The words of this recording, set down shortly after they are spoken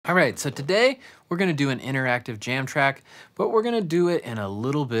All right, so today we're gonna do an interactive jam track, but we're gonna do it in a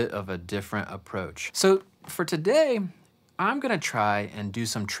little bit of a different approach. So for today, I'm gonna try and do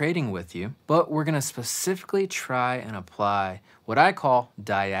some trading with you, but we're gonna specifically try and apply what I call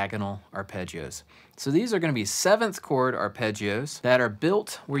diagonal arpeggios. So these are gonna be 7th chord arpeggios that are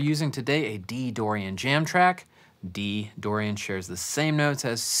built. We're using today a D Dorian jam track. D Dorian shares the same notes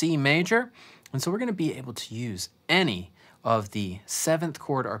as C major, and so we're gonna be able to use any of the 7th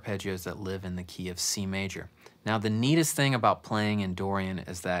chord arpeggios that live in the key of C major. Now, the neatest thing about playing in Dorian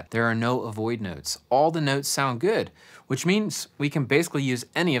is that there are no avoid notes. All the notes sound good, which means we can basically use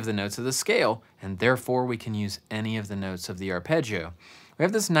any of the notes of the scale, and therefore we can use any of the notes of the arpeggio. We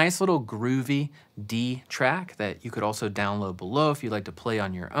have this nice little groovy D track that you could also download below if you'd like to play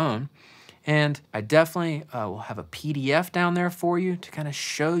on your own. And I definitely will have a PDF down there for you to kind of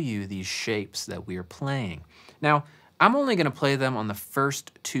show you these shapes that we are playing. Now, I'm only gonna play them on the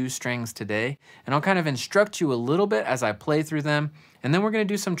first 2 strings today, and I'll kind of instruct you a little bit as I play through them, and then we're gonna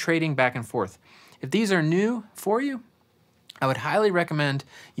do some trading back and forth. If these are new for you, I would highly recommend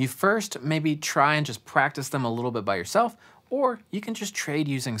you first maybe try and just practice them a little bit by yourself, or you can just trade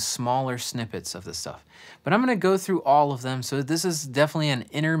using smaller snippets of this stuff. But I'm gonna go through all of them, so this is definitely an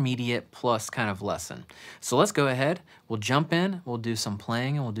intermediate plus kind of lesson. So let's go ahead, we'll jump in, we'll do some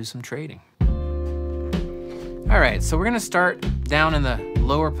playing, and we'll do some trading. All right, so we're gonna start down in the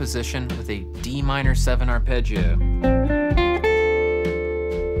lower position with a D minor 7 arpeggio.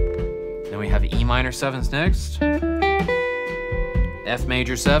 Then we have E minor 7s next. F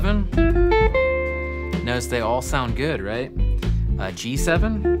major 7. Notice they all sound good, right?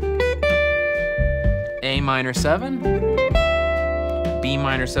 G7. A minor 7. B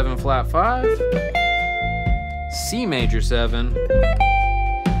minor 7 flat 5. C major 7.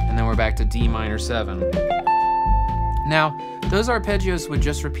 And then we're back to D minor 7. Now, those arpeggios would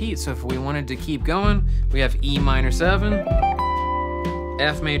just repeat, so if we wanted to keep going, we have E minor 7,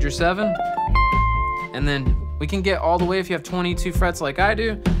 F major 7, and then we can get all the way, if you have 22 frets like I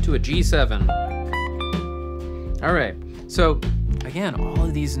do, to a G7. All right, so again, all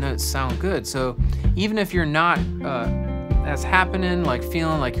of these notes sound good, so even if you're not as happening, like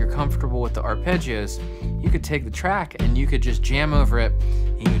feeling like you're comfortable with the arpeggios, you could take the track and you could just jam over it,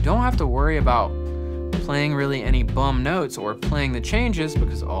 and you don't have to worry about playing really any bum notes or playing the changes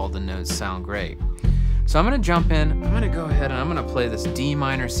because all the notes sound great. So I'm gonna jump in, I'm gonna go ahead and I'm gonna play this D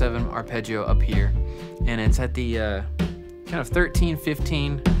minor 7 arpeggio up here, and it's at the kind of 13,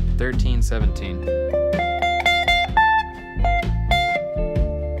 15, 13, 17.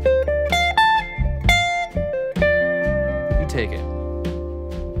 You take it.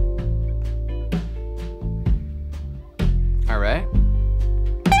 All right.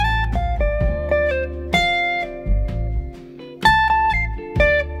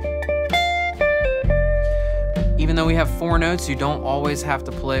 Even though we have 4 notes, you don't always have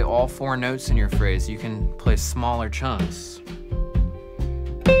to play all 4 notes in your phrase. You can play smaller chunks.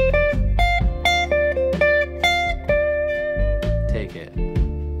 Take it.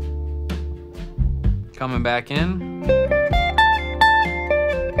 Coming back in.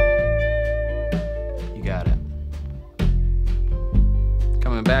 You got it.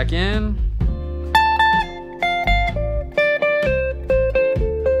 Coming back in.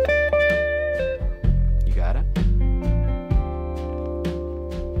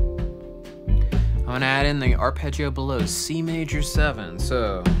 I'm gonna add in the arpeggio below, C major 7.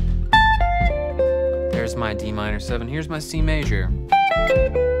 So there's my D minor 7, here's my C major.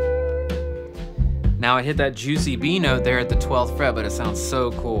 Now I hit that juicy B note there at the 12th fret, but it sounds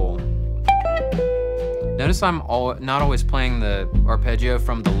so cool. Notice I'm not always playing the arpeggio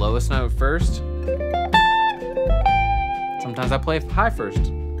from the lowest note first. Sometimes I play high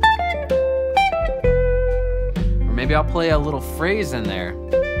first. Or maybe I'll play a little phrase in there.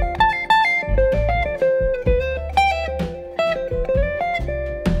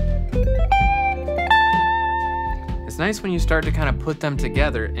 It's nice when you start to kind of put them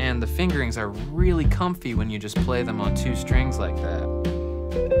together, and the fingerings are really comfy when you just play them on 2 strings like that.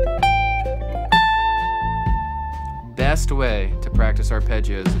 Best way to practice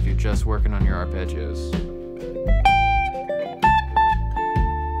arpeggios if you're just working on your arpeggios.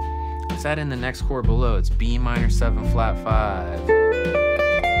 Let's add in the next chord below. It's B minor 7 flat 5.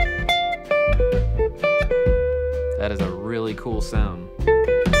 That is a really cool sound.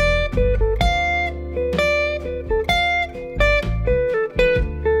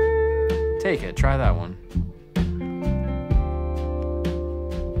 Take it, try that one.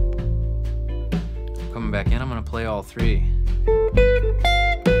 Coming back in, I'm gonna play all 3.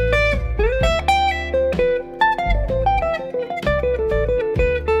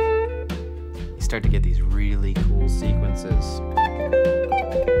 start to get these really cool sequences.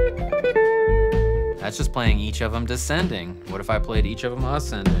 That's just playing each of them descending. What if I played each of them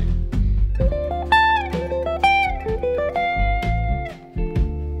ascending?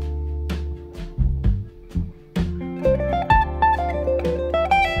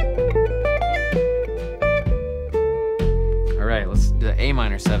 All right, let's do the A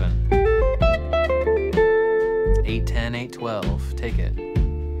minor 7. 8, 10, 8, 12. Take it.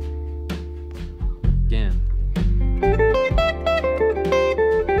 Again.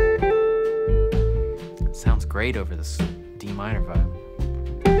 Sounds great over this D minor vibe.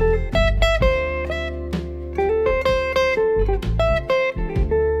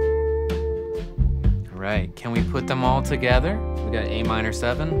 All right, can we put them all together? We got A minor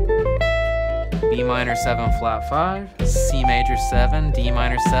 7, B minor 7 flat 5, C major 7, D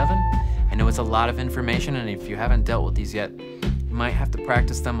minor 7. I know it's a lot of information, and if you haven't dealt with these yet, you might have to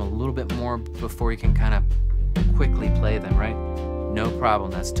practice them a little bit more before you can kind of quickly play them, right? No problem,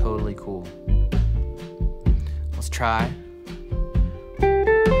 that's totally cool. Let's try.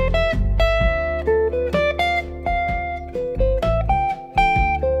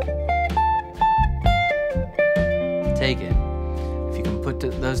 Take it. If you can put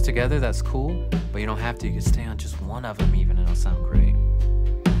those together, that's cool, but you don't have to. You can stay on just one of them even, and it'll sound great.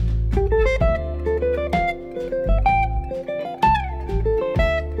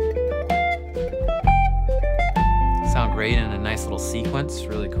 Sound great in a nice little sequence,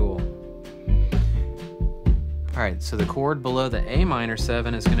 really cool. All right, so the chord below the A minor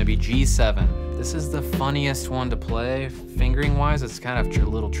 7 is gonna be G7. This is the funniest one to play. Fingering wise, it's kind of a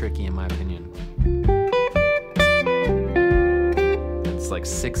little tricky in my opinion. It's like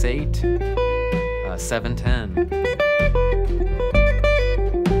 6-8, 7-10.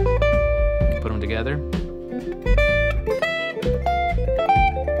 Put them together. Again,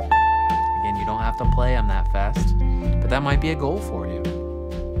 you don't have to play them that fast, but that might be a goal for you.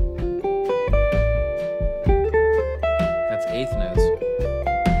 That's eighth notes.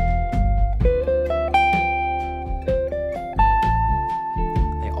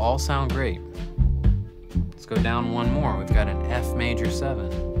 They all sound great. Let's go down one more. We've got an F major 7.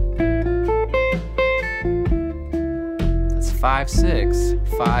 That's 5-6,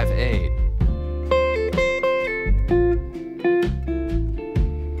 5-8.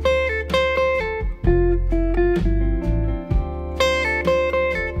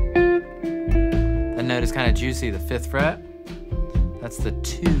 Note is kind of juicy, the 5th fret. That's the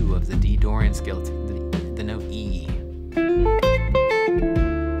 2 of the D Dorian scale, the note E.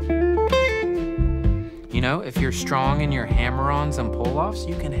 You know, if you're strong in your hammer-ons and pull-offs,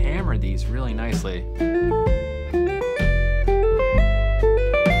 you can hammer these really nicely.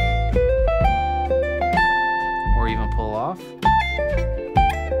 Or even pull off.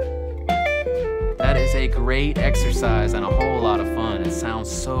 That is a great exercise and a whole lot of fun. It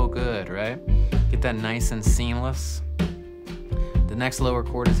sounds so good, right? Get that nice and seamless. The next lower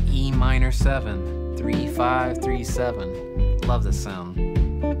chord is E minor 7, 3, 5, 3, 7. Love this sound.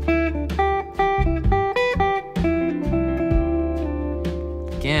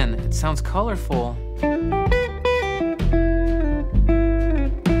 Again, it sounds colorful.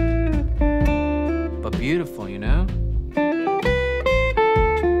 But beautiful, you know?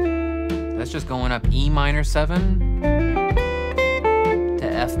 That's just going up E minor 7.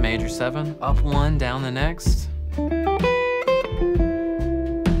 F major 7, up 1, down the next.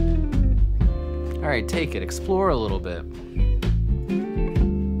 All right, take it, explore a little bit.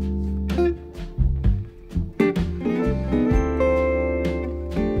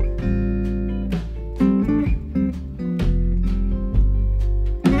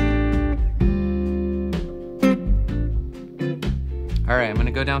 All right, I'm gonna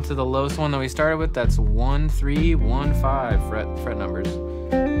go down to the lowest one that we started with. That's 1, 3, 1, 5 fret numbers.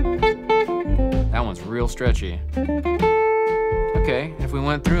 That one's real stretchy. Okay, if we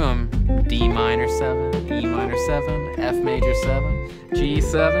went through them, D minor 7, E minor 7, F major 7,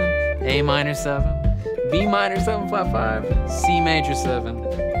 G7, A minor 7, B minor 7 flat 5, C major 7,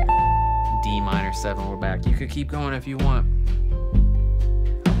 D minor 7, we're back. You could keep going if you want.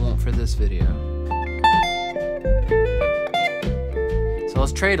 I won't for this video. So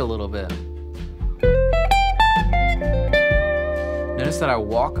let's trade a little bit. Notice that I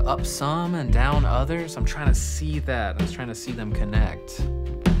walk up some and down others. I'm trying to see that. I'm trying to see them connect.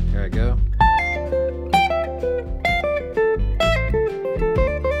 Here I go.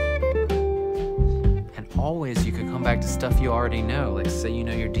 And always you could come back to stuff you already know. Like say you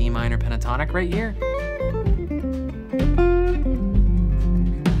know your D minor pentatonic right here.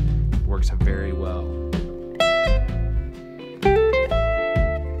 Works very well.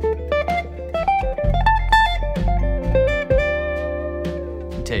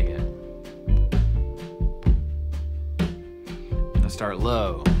 start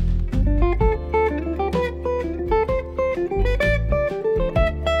low.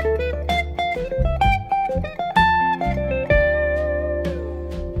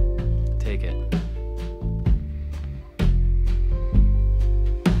 Take it.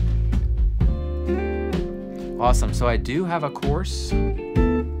 Awesome, so I do have a course on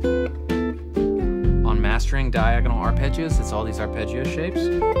mastering diagonal arpeggios. It's all these arpeggio shapes,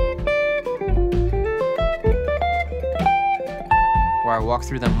 where I walk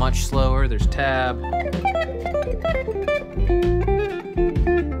through them much slower. There's tab.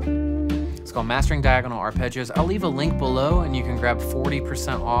 It's called Mastering Diagonal Arpeggios. I'll leave a link below and you can grab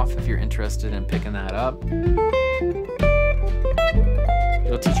 40% off if you're interested in picking that up.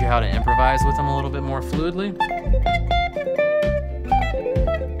 It'll teach you how to improvise with them a little bit more fluidly.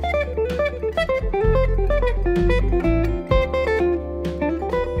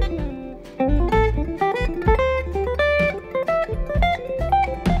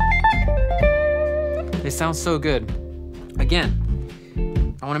 They sound so good.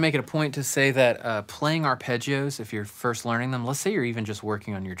 Again, I want to make it a point to say that playing arpeggios, if you're first learning them, let's say you're even just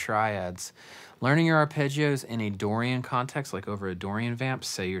working on your triads, learning your arpeggios in a Dorian context, like over a Dorian vamp,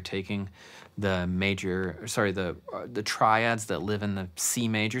 say you're taking the the triads that live in the C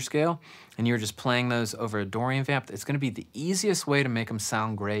major scale, and you're just playing those over a Dorian vamp, it's going to be the easiest way to make them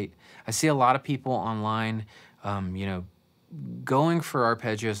sound great. I see a lot of people online, you know, going for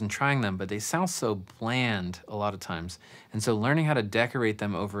arpeggios and trying them, but they sound so bland a lot of times. And so learning how to decorate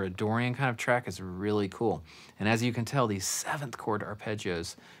them over a Dorian kind of track is really cool. And as you can tell, these 7th chord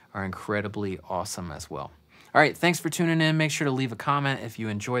arpeggios are incredibly awesome as well. All right, thanks for tuning in. Make sure to leave a comment if you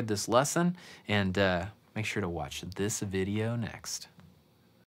enjoyed this lesson, and make sure to watch this video next.